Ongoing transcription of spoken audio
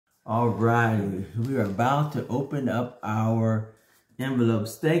All right, we are about to open up our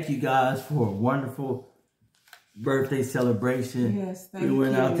envelopes. Thank you guys for a wonderful birthday celebration. Yes, thank you. We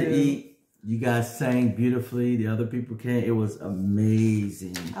went out to eat. You guys sang beautifully. The other people came. It was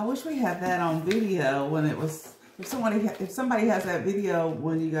amazing. I wish we had that on video when it was. If somebody has that video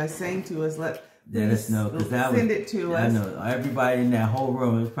when you guys sang to us, let us know, because that send it to us. I know everybody in that whole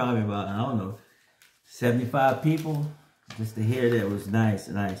room. It was probably about, I don't know, 75 people. Just to hear that was nice.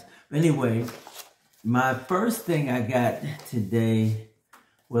 Anyway, my first thing I got today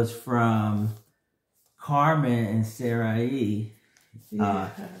was from Carmen and Sarah E.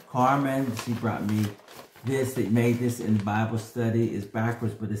 Carmen, she brought me this. They made this in Bible study. It's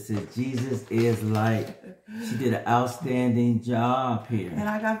backwards, but it says Jesus is light. She did an outstanding job here. And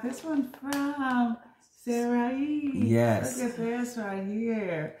I got this one from Sarah E. Yes. Look at this right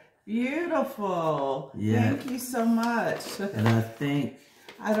here. Beautiful. Yeah. Thank you so much. And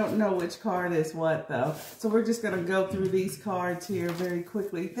I don't know which card is what though. So we're just going to go through these cards here very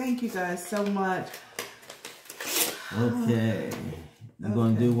quickly. Thank you guys so much. Okay. You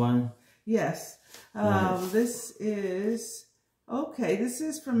going to do one? Yes. Nice. This is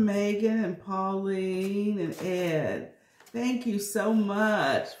from Megan and Pauline and Ed. Thank you so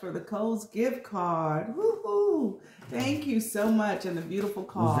much for the Kohl's gift card. Woohoo! Thank you so much, and a beautiful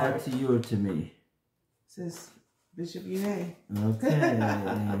card. Was that to you or to me? It says Bishop Yune. Okay.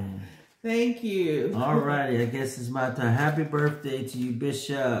 Thank you. All righty, I guess it's my time. Happy birthday to you,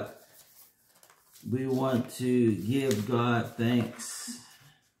 Bishop. We want to give God thanks.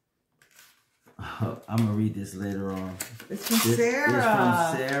 I'm going to read this later on. It's from Sarah. It's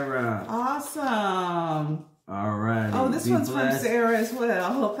from Sarah. Awesome. All right. Oh, this one's from Sarah as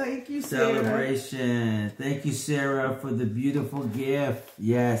well. Oh, thank you, Sarah. Celebration. Thank you, Sarah, for the beautiful gift.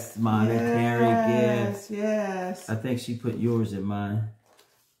 Yes, monetary gift. Yes. I think she put yours in mine.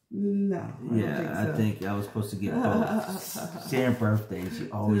 No. I think I was supposed to get both. Sharing birthdays, she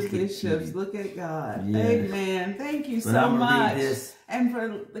always gets bishops. Look at God. Yes. Amen. Thank you so much. Read this. And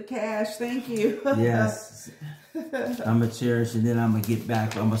for the cash, thank you. Yes. I'm going to cherish, and then I'm going to get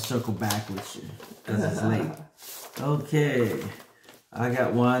back. I'm going to circle back with you because it's late. Okay. I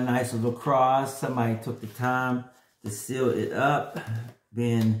got one nice little cross. Somebody took the time to seal it up.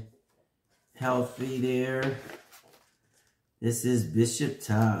 Being healthy there. This is Bishop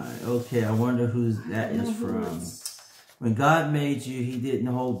Ty. Okay, I wonder who that is from. When God made you, he didn't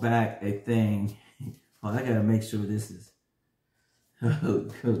hold back a thing. Oh, I got to make sure this is.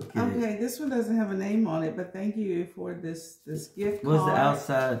 Okay, this one doesn't have a name on it, but thank you for this gift card. What's the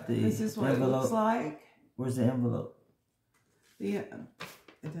outside? This is what envelope? It looks like. Where's the envelope? It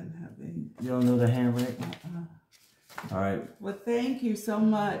doesn't have any. You don't know the handwriting? All right. Well, thank you so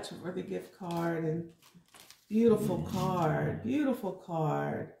much for the gift card, and beautiful card. Beautiful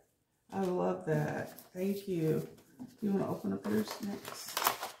card. I love that. Thank you. You want to open up yours next?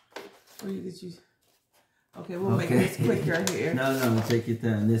 Or did you? Okay, we'll make this quicker here. No, take your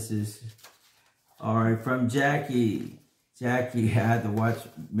time. This is, all right, from Jackie. Jackie had to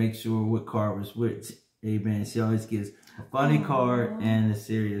make sure what card was which. Amen. She always gives a funny card and a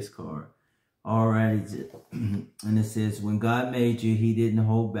serious card. All right. And it says, when God made you, he didn't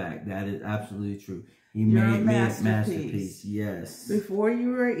hold back. That is absolutely true. He made me a masterpiece. Yes. Before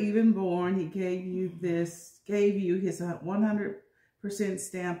you were even born, he gave you his 100%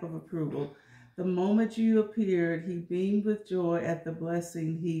 stamp of approval. The moment you appeared, he beamed with joy at the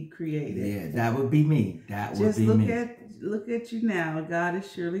blessing he created. Yeah, that would be me. That would be me. Just look at you now. God is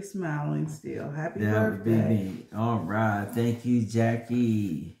surely smiling still. Happy birthday. That would be me. All right. Thank you,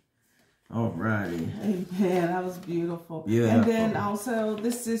 Jackie. All righty. Amen. That was beautiful. Yeah. And then also,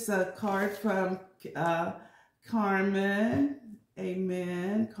 this is a card from Carmen.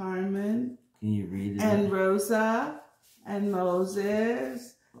 Amen. Carmen. Can you read it? And Rosa and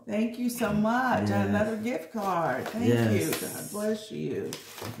Moses. Thank you so much. Yes. Another gift card. Thank you. God bless you.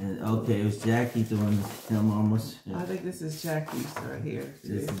 And, okay, it was Jackie doing him almost. I think this is Jackie's right here.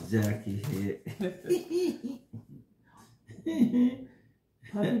 This is Jackie here.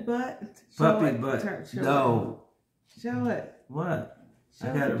 Puppy butt? Puppy butt. No. Show it. What? Show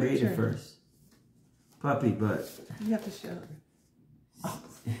I gotta the read picture. it first. Puppy butt. You have to show it. Oh.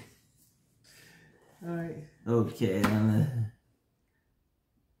 All right. Okay.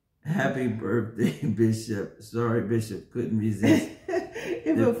 Happy birthday, Bishop. Sorry, Bishop. Couldn't resist.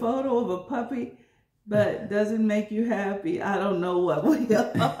 If a photo of a puppy butt doesn't make you happy, I don't know what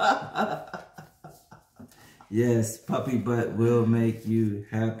will. Yes, puppy butt will make you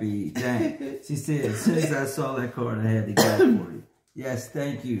happy. Dang. She said, as soon as I saw that card, I had to get it for you. Yes,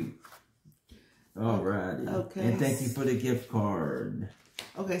 thank you. All righty. Okay. And thank you for the gift card.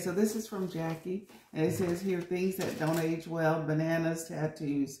 Okay, so this is from Jackie, and it says here, things that don't age well: bananas,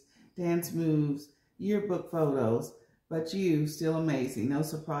 tattoos, dance moves, yearbook photos. But you, still amazing. No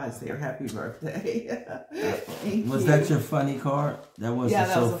surprise there. Happy birthday. Was that your funny card? That wasn't Yeah,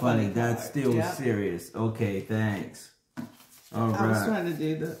 that so was a funny That card. still Yeah. was serious. Okay, thanks. All right. I was trying to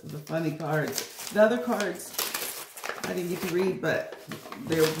do the funny cards. The other cards I didn't get to read, but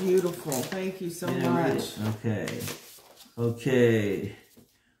they're beautiful. Thank you so much. Okay. Okay.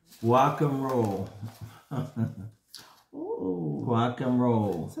 Guac and roll. Ooh. Guac and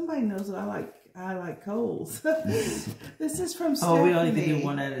roll. Somebody knows what I like. I like Kohl's. This is from Stephanie. Oh, we only can do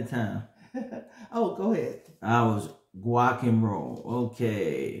one at a time. Oh, go ahead. I was guac and roll.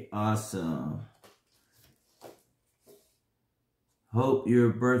 Okay. Awesome. Hope your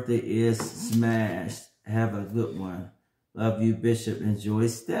birthday is smashed. Have a good one. Love you, Bishop. Enjoy,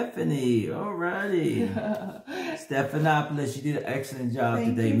 Stephanie. Alrighty. Stephanopoulos, you did an excellent job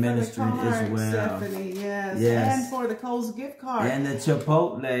today ministering as well. Stephanie, yes. Yes. And for the Kohl's gift card. And the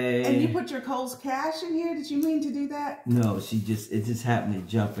Chipotle. And you put your Kohl's cash in here? Did you mean to do that? No, it just happened to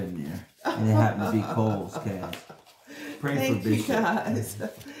jump in there. And it happened to be Kohl's cash. Pray for Bishop. Thank you, guys.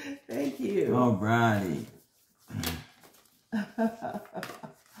 Thank you. Alrighty.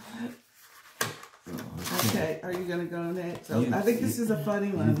 Okay, are you going to go next? So I think this is a funny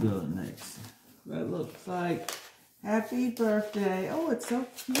one. You go next. It looks like happy birthday. Oh, it's so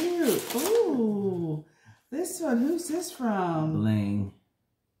cute. Ooh, this one, who's this from? Bling.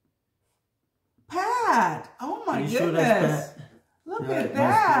 Pat. Oh my goodness. Sure that's Pat? Look Yeah, at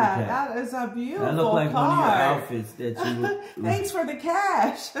that. That is a beautiful That looked like card. one of your outfits that you would. Thanks for the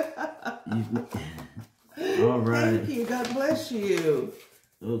cash. All right. Thank you. God bless you.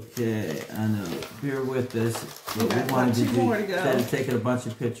 Okay, I know. Bear with us. But Okay, we wanted to two do, more to go. instead of taking a bunch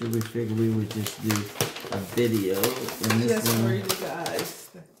of pictures, we figured we would just do a video. And Just this for one, you guys.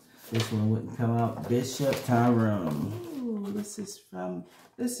 this one wouldn't come out. Bishop Tyrone. Ooh, this is from,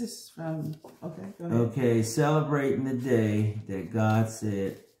 okay, go ahead. Okay, celebrating the day that God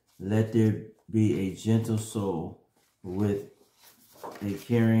said, let there be a gentle soul with a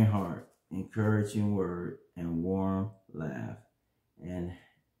caring heart, encouraging word, and warm laugh, and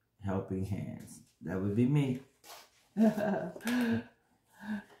helping hands. That would be me.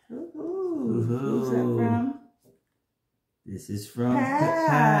 Ooh, who's that from? This is from Pat.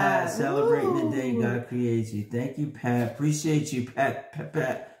 Pat. Celebrating the day Ooh. God creates you. Thank you, Pat. Appreciate you, Pat,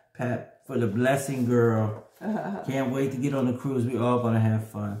 for the blessing, girl. Can't wait to get on the cruise. We all gonna have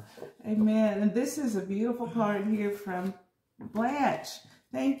fun. Amen. And this is a beautiful card here from Blanche.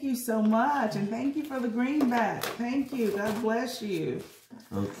 Thank you so much. And thank you for the greenback. Thank you. God bless you.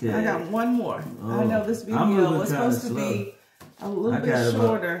 Okay. I got one more. I know this I'm video moving was supposed to be a little I got bit about-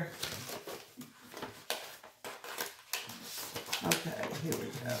 shorter. Okay, here we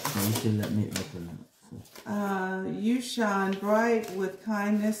go. You should let me open it. You shine bright with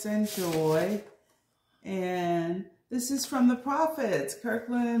kindness and joy. And this is from the prophets,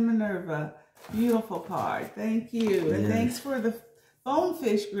 Kirkland and Minerva. Beautiful card. Thank you. And Yes. thanks for the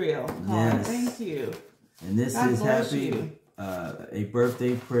Bonefish Grill card. Yes. Thank you. And this God is bless happy, you. a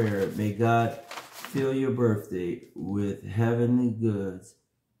birthday prayer. May God fill your birthday with heavenly goods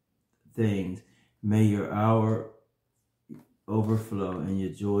things. May your hour overflow and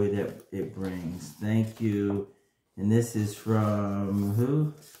your joy that it brings. Thank you. And this is from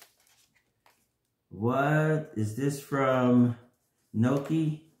who? What is this from?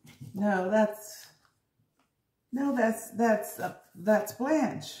 Noki? No, that's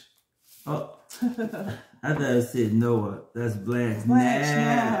Blanche. Oh, I thought it said Noah. That's Blanche. Blanche,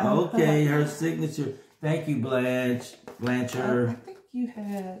 Nah. no. Okay, her signature. Thank you, Blanche. Blancher. I think you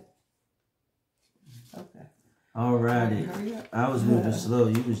had. Okay. Alrighty. Hurry up. I was moving slow.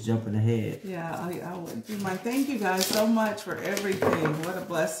 You was jumping ahead. Yeah, I wouldn't do mine. Thank you guys so much for everything. What a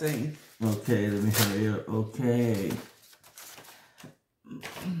blessing. Okay, let me hurry up. Okay.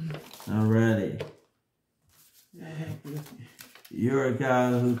 Alrighty. You're a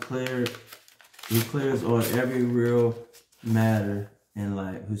guy who clears on every real matter in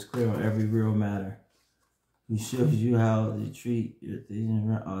life. Who's clear on every real matter. Who shows you how to treat your things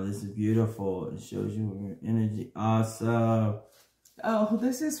around. Oh, this is beautiful. It shows you your energy. Awesome. Oh,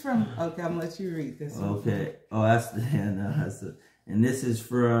 this is from. Okay, I'm gonna let you read this one. Okay. Oh, that's the and this is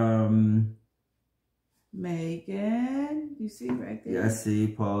from Megan. You see right there? I see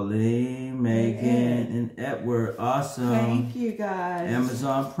Pauline, Megan, and Edward. Awesome. Thank you guys.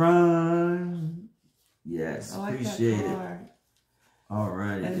 Amazon Prime. Yes, I like appreciate that it. card.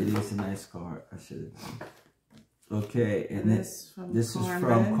 Alright, it is a nice card. I should have. Okay, and this from this Carmen. is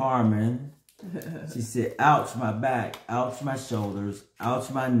from Carmen. She said, ouch my back, ouch my shoulders, ouch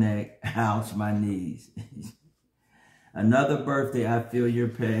my neck, ouch my knees. Another birthday, I feel your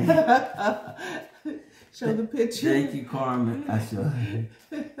pain. Show the picture. Thank you, Carmen. I show.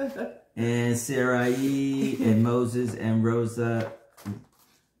 And Sarah E. and Moses and Rosa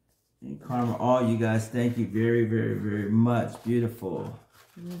and Carmen, all you guys, thank you very, very, very much. Beautiful.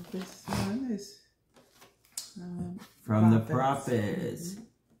 This one is from the prophets.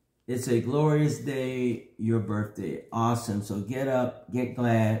 It's a glorious day, your birthday. Awesome. So get up, get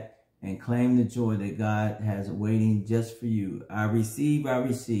glad, and claim the joy that God has waiting just for you. I receive,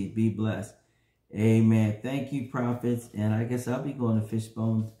 be blessed. Amen. Thank you, prophets. And I guess I'll be going to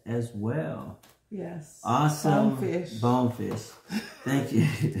Fishbones as well. Yes. Awesome. Bonefish. Bonefish. Thank you.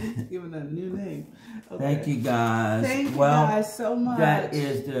 Giving a new name. Okay. Thank you, guys. Thank you guys so much. That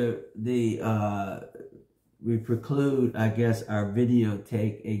is we preclude, I guess, our video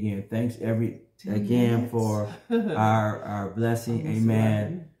take again. Thanks again for our blessing.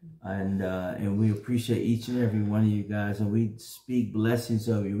 Amen. And we appreciate each and every one of you guys, and we speak blessings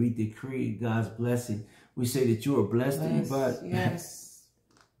over you. We decree God's blessing. We say that you are blessed in your butt. Yes.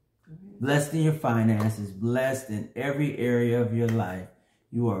 Blessed in your finances, blessed in every area of your life.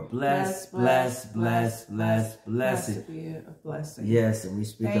 You are blessed. Blessed to be a blessing. Yes, and we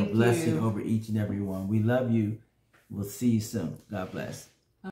speak a blessing over each and every one. We love you. We'll see you soon. God bless.